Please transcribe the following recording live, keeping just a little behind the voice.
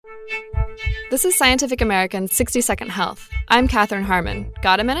This is Scientific American's 60-Second Health. I'm Katherine Harmon.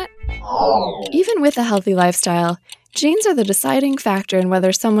 Got a minute? Even with a healthy lifestyle, genes are the deciding factor in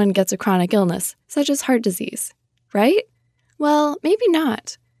whether someone gets a chronic illness, such as heart disease. Right? Well, maybe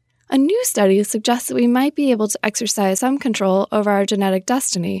not. A new study suggests that we might be able to exercise some control over our genetic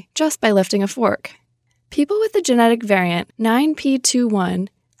destiny just by lifting a fork. People with the genetic variant 9p21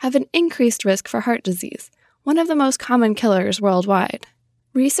 have an increased risk for heart disease, one of the most common killers worldwide.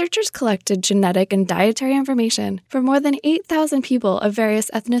 Researchers collected genetic and dietary information from more than 8,000 people of various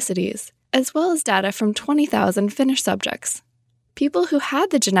ethnicities, as well as data from 20,000 Finnish subjects. People who had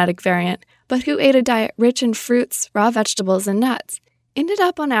the genetic variant, but who ate a diet rich in fruits, raw vegetables, and nuts, ended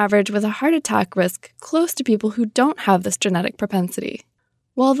up on average with a heart attack risk close to people who don't have this genetic propensity,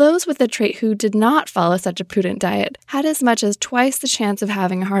 while those with the trait who did not follow such a prudent diet had as much as twice the chance of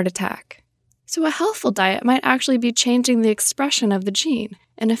having a heart attack. So a healthful diet might actually be changing the expression of the gene,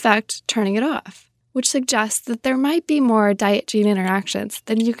 in effect, turning it off, which suggests that there might be more diet-gene interactions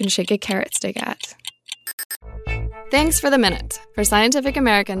than you can shake a carrot stick at. Thanks for the minute. For Scientific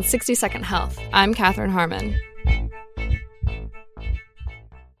American's 60-Second Health, I'm Katherine Harmon.